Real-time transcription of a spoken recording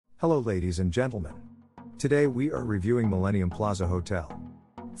Hello ladies and gentlemen. Today we are reviewing Millennium Plaza Hotel.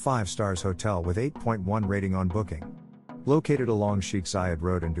 5 stars hotel with 8.1 rating on Booking. Located along Sheikh Zayed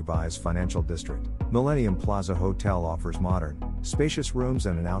Road in Dubai's financial district, Millennium Plaza Hotel offers modern, spacious rooms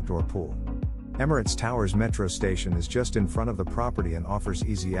and an outdoor pool. Emirates Towers metro station is just in front of the property and offers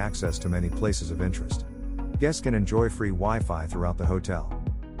easy access to many places of interest. Guests can enjoy free Wi-Fi throughout the hotel.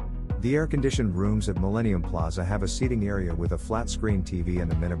 The air-conditioned rooms at Millennium Plaza have a seating area with a flat-screen TV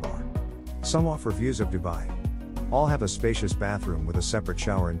and a minibar. Some offer views of Dubai. All have a spacious bathroom with a separate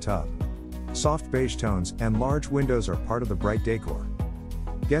shower and tub. Soft beige tones and large windows are part of the bright decor.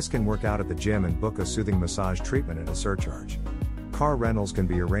 Guests can work out at the gym and book a soothing massage treatment at a surcharge. Car rentals can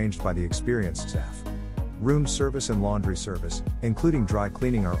be arranged by the experienced staff. Room service and laundry service, including dry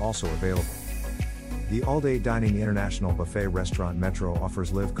cleaning, are also available. The all-day dining international buffet restaurant Metro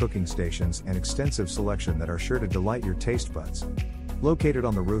offers live cooking stations and extensive selection that are sure to delight your taste buds. Located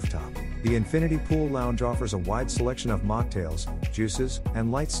on the rooftop, the Infinity Pool Lounge offers a wide selection of mocktails, juices,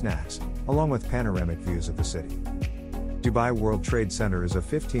 and light snacks, along with panoramic views of the city. Dubai World Trade Center is a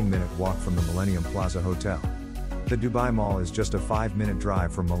 15-minute walk from the Millennium Plaza Hotel. The Dubai Mall is just a 5-minute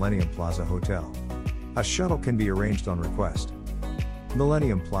drive from Millennium Plaza Hotel. A shuttle can be arranged on request.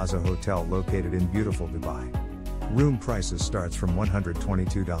 Millennium Plaza Hotel located in beautiful Dubai. Room prices starts from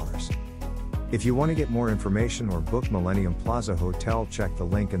 $122. If you want to get more information or book Millennium Plaza Hotel, check the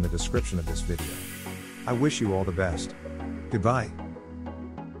link in the description of this video. I wish you all the best. Goodbye.